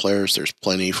novice players, there's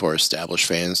plenty for established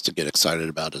fans to get excited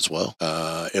about as well.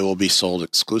 It will be sold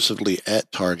exclusively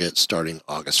at Target starting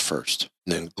August 1st,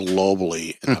 and then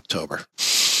globally in October.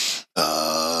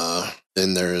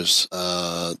 Then there's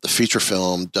the feature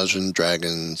film Dungeons &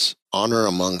 Dragons Honor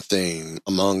Among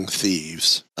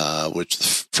Thieves, which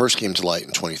first came to light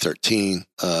in 2013.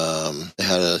 They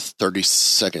had a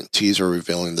 30-second teaser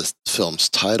revealing the film's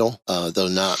title, though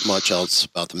not much else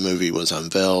about the movie was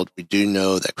unveiled. We do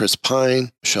know that Chris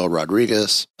Pine, Michelle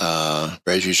Rodriguez,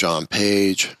 Regé-Jean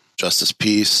Page, Justice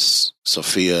Peace,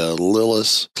 Sophia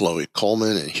Lillis, Chloe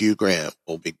Coleman, and Hugh Grant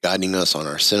will be guiding us on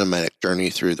our cinematic journey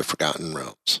through the Forgotten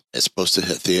Realms. It's supposed to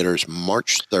hit theaters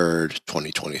March 3rd,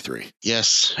 2023.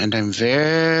 Yes, and I'm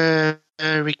very,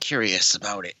 very curious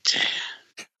about it.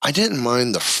 I didn't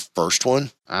mind the first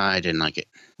one. I didn't like it.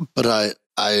 But I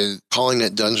calling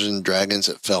it Dungeons & Dragons,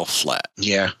 it fell flat.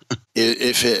 Yeah.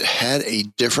 If it had a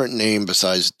different name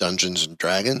besides Dungeons &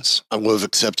 Dragons, I would have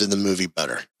accepted the movie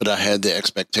better. But I had the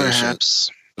expectation. Perhaps.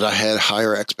 But I had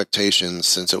higher expectations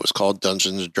since it was called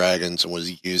Dungeons & Dragons and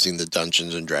was using the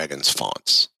Dungeons & Dragons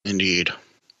fonts. Indeed.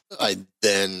 I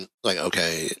then,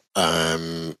 okay,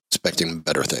 I'm expecting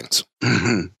better things.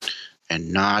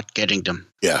 And not getting them.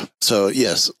 Yeah. So,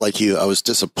 yes, like you, I was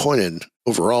disappointed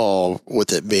overall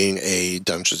with it being a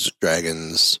Dungeons &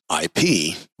 Dragons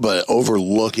IP, but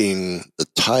overlooking the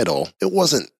title, it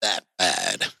wasn't that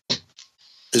bad.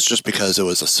 It's just because it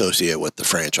was associated with the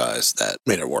franchise that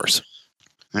made it worse.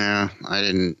 Yeah, I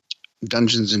didn't.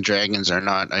 Dungeons & Dragons are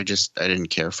not. I didn't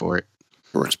care for it.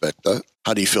 I respect that.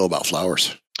 How do you feel about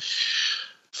Flowers?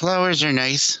 Flowers are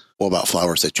nice. What about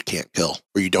flowers that you can't kill,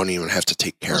 or you don't even have to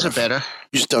take care Those of? are better.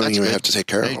 You just don't That's even good. have to take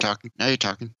care of them. Now you're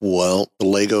talking. Well, the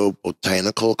Lego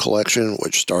Botanical Collection,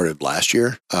 which started last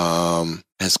year,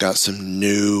 has got some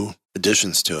new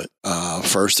additions to it.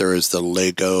 First, there is the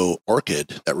Lego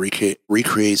Orchid that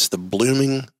recreates the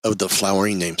blooming of the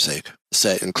flowering namesake. The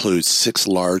set includes 6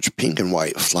 large pink and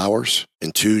white flowers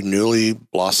and 2 newly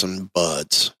blossomed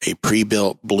buds. A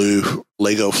pre-built blue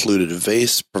Lego fluted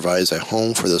vase provides a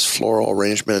home for this floral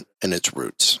arrangement and its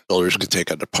roots. Builders can take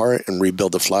it apart and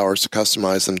rebuild the flowers to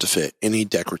customize them to fit any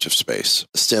decorative space.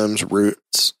 The stems,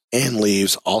 roots, and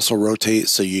leaves also rotate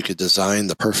so you could design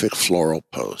the perfect floral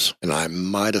pose. And I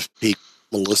might have piqued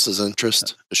Melissa's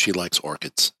interest, but she likes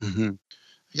orchids. Mm-hmm.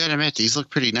 I gotta admit, these look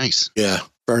pretty nice. Yeah,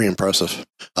 very impressive.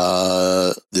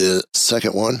 The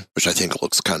second one, which I think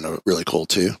looks kind of really cool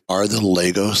too, are the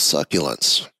Lego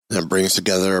Succulents. And it brings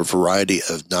together a variety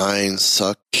of 9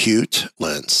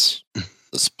 succulents.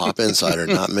 This Pop Insider,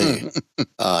 not me,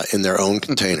 in their own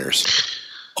containers.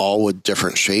 All with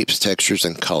different shapes, textures,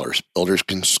 and colors. Builders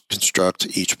can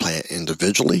construct each plant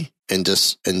individually and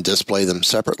display them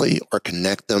separately, or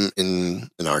connect them in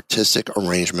an artistic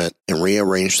arrangement and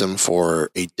rearrange them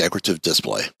for a decorative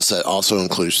display. The set also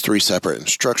includes 3 separate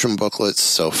instruction booklets,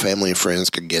 so family and friends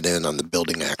can get in on the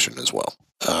building action as well.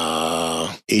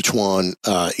 Each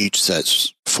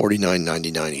set's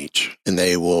 $49.99 each, and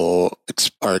they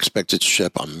are expected to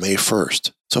ship on May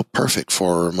 1st. So perfect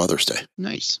for Mother's Day.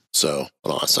 Nice. So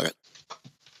hold on a second.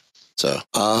 So,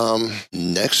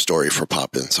 next story for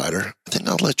Pop Insider, I think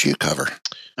I'll let you cover.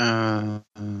 You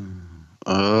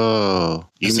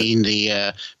mean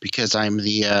the because I'm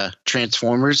the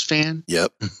Transformers fan?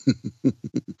 Yep.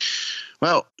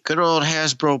 Well, good old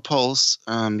Hasbro Pulse.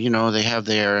 They have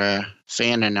their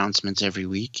fan announcements every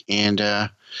week, and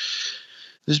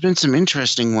there's been some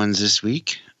interesting ones this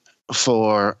week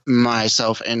for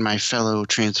myself and my fellow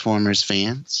Transformers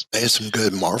fans. They had some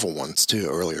good Marvel ones too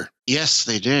earlier. Yes,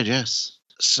 they did. Yes.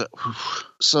 So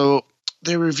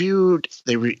they revealed,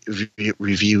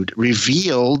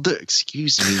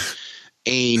 excuse me,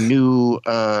 a new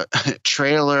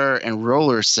trailer and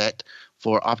roller set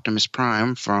for Optimus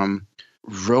Prime from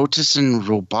Rotussen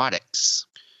Robotics.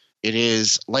 It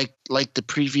is like the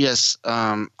previous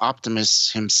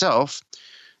Optimus himself.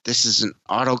 This is an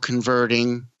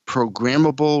auto-converting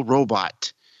programmable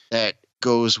robot that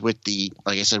goes with the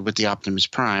Optimus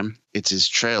Prime. It's his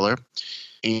trailer.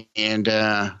 And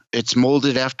it's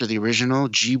molded after the original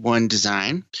G1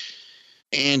 design.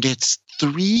 And it's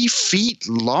 3 feet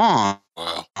long.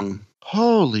 Wow.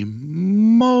 Holy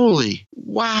moly.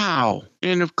 Wow.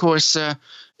 And of course,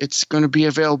 it's going to be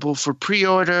available for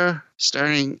pre-order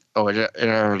starting. Oh, it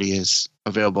already is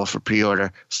available for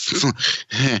pre-order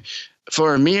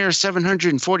for a mere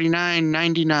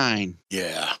 $749.99.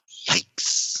 Yeah.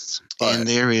 Yikes. And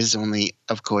there is only,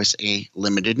 of course, a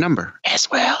limited number as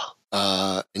well.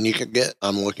 And you can get,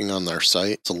 I'm looking on their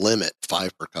site, it's a limit,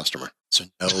 5 per customer. So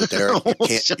no, Derek,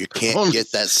 you can't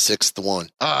get that 6th one.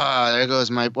 There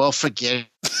goes well, forget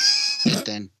it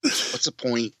then. What's the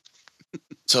point?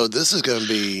 So this is going to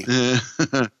be,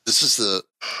 this is the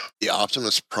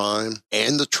Optimus Prime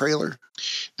and the trailer?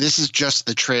 This is just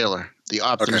the trailer. The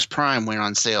Optimus Prime went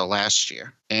on sale last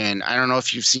year. And I don't know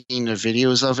if you've seen the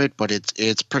videos of it, but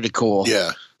it's pretty cool.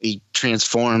 Yeah. He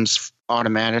transforms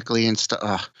automatically and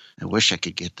stuff. I wish I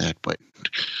could get that, but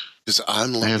I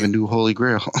have a new holy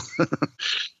grail.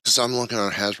 Because I'm looking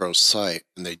on Hasbro's site,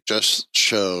 and they just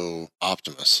show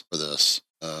Optimus for this.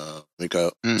 We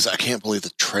go, I can't believe the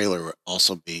trailer would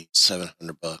also be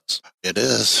 $700. It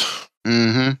is.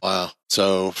 Mm-hmm. Wow.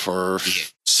 So for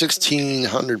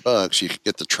 $1,600, you could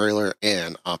get the trailer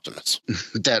and Optimus.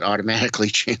 That automatically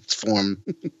transform.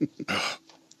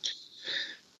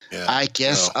 Yeah, I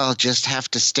guess I'll just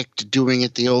have to stick to doing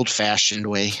it the old-fashioned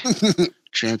way.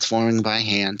 Transforming by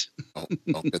hand. I'll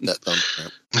get that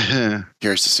thumbprint.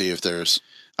 Curious to see if there's...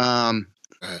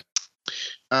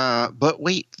 but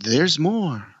wait, there's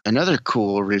more. Another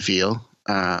cool reveal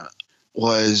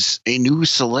was a new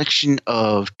selection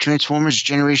of Transformers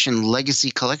Generation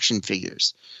Legacy Collection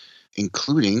figures,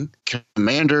 including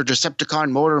Commander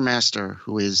Decepticon Motormaster,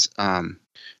 who is...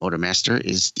 Motormaster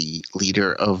is the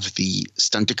leader of the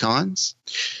Stunticons.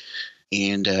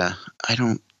 And it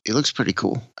looks pretty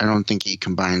cool. I don't think he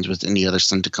combines with any other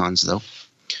Stunticons, though,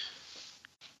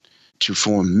 to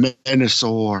form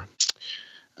Menasor.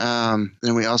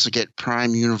 Then we also get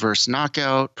Prime Universe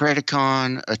Knockout,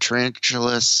 Predacon, a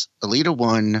Tarantulas, Elita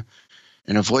 1,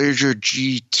 and a Voyager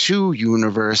G2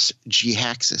 Universe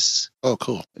G-Haxis. Oh,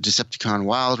 cool. A Decepticon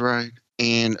Wild Ride,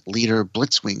 and Leader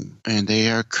Blitzwing, and they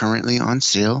are currently on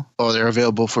sale. Oh, they're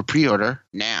available for pre-order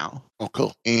now. Oh,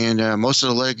 cool. And most of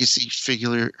the legacy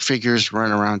figures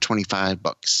run around $25.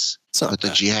 But the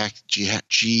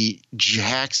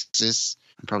Jhaxus,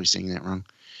 I'm probably saying that wrong,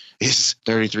 is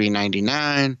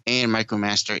 $33.99, and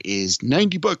Micromaster is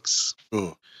 $90.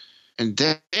 Ooh. And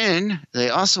then they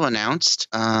also announced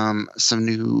a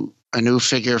new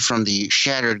figure from the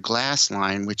Shattered Glass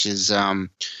line, which is kind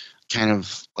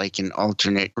of like an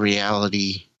alternate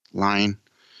reality line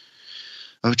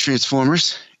of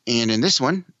Transformers. And in this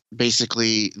one,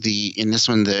 basically, they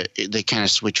kind of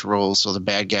switch roles. So the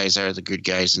bad guys are the good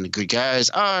guys, and the good guys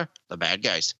are the bad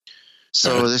guys.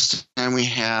 So this time we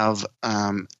have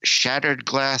Shattered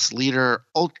Glass Leader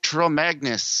Ultra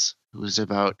Magnus, who is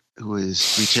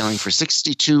retailing for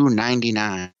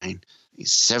 $62.99.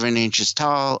 He's 7 inches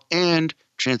tall and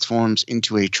transforms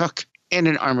into a truck and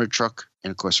an armored truck,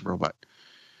 and of course a robot.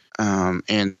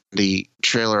 And the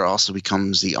trailer also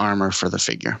becomes the armor for the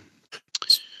figure.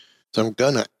 So I'm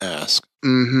gonna ask.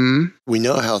 We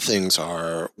know how things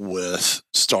are with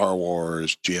Star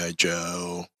Wars, G.I.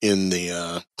 Joe, in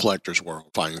the collector's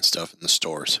world, finding stuff in the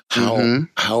stores.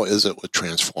 How is it with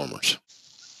Transformers?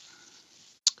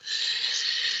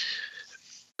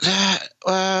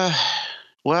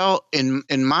 Well,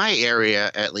 in my area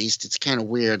at least, it's kind of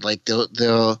weird. Like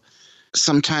they'll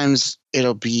sometimes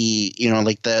it'll be,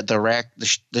 like the rack,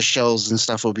 the shelves and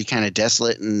stuff will be kind of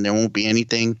desolate, and there won't be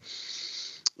anything.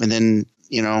 And then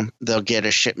they'll get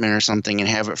a shipment or something and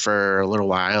have it for a little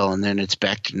while, and then it's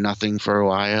back to nothing for a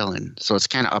while, and so it's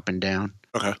kind of up and down.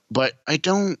 Okay, but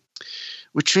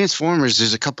with Transformers,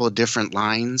 there's a couple of different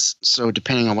lines. So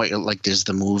depending on what you're like, there's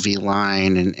the movie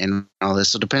line and all this.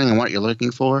 So depending on what you're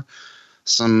looking for,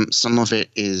 some of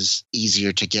it is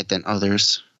easier to get than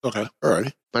others. Okay, all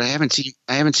right. But I haven't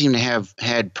seemed to have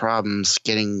had problems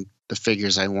getting the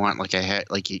figures I want, like I had,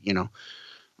 like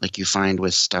you find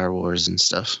with Star Wars and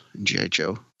stuff and G.I.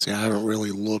 Joe. See, I haven't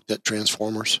really looked at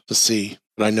Transformers to see.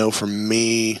 But I know for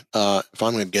me, if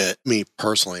I'm going to get, me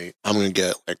personally, I'm going to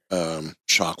get like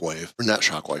Shockwave. Or not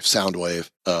Shockwave, Soundwave.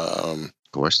 Of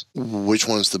course. Which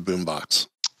one's the boombox?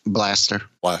 Blaster,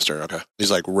 okay.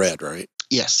 He's like red, right?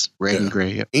 Yes, red and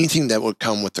gray. Yep. Anything that would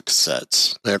come with the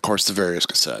cassettes, and of course the various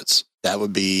cassettes, that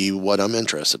would be what I'm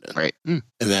interested in. Right. And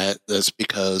that's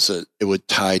because it would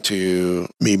tie to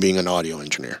me being an audio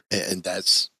engineer. And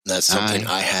that's something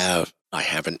I have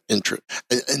an interest.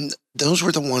 And those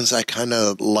were the ones I kind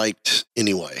of liked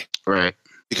anyway. Right.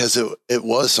 Because it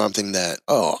was something that,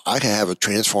 I can have a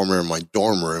Transformer in my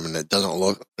dorm room and it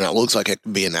looks like it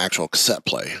could be an actual cassette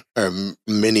play or a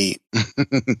mini,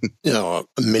 a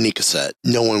mini cassette.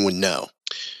 No one would know.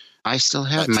 I still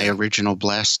have my original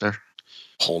Blaster.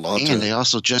 Hold on. And they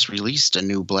also just released a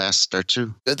new Blaster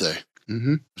too. Did they?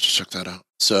 Mm-hmm. Let's check that out.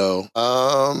 So,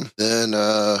 then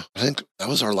I think that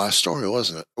was our last story,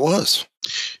 wasn't it? It was.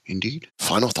 Indeed.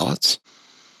 Final thoughts?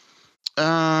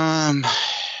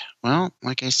 Well,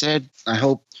 like I said, I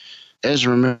hope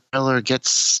Ezra Miller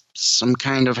gets some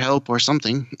kind of help or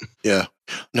something. Yeah.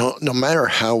 No matter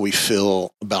how we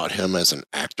feel about him as an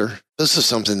actor, this is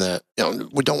something that,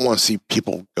 we don't want to see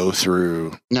people go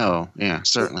through. No, yeah,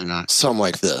 certainly not. Something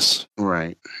like this.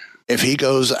 Right. If he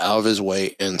goes out of his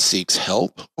way and seeks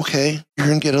help, okay, you're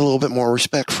going to get a little bit more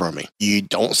respect from me. You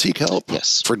don't seek help?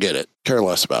 Yes. Forget it. Care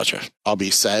less about you. I'll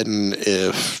be saddened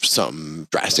if something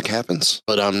drastic happens,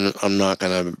 but I'm not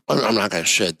gonna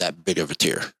shed that big of a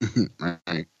tear.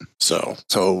 Right. So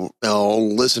now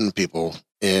listen to people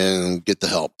and get the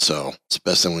help. So it's the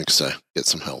best thing we can say. Get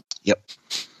some help. Yep.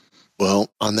 Well,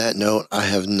 on that note, I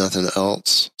have nothing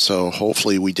else. So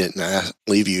hopefully we didn't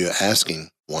leave you asking,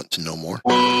 want to know more?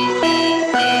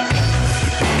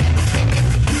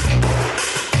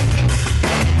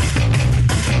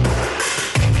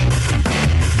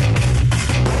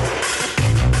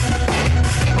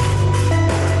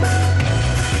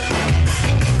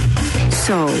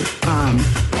 So,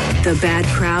 the bad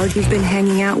crowd you've been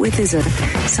hanging out with is a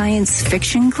science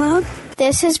fiction club?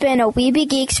 This has been a Weeby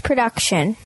Geeks production.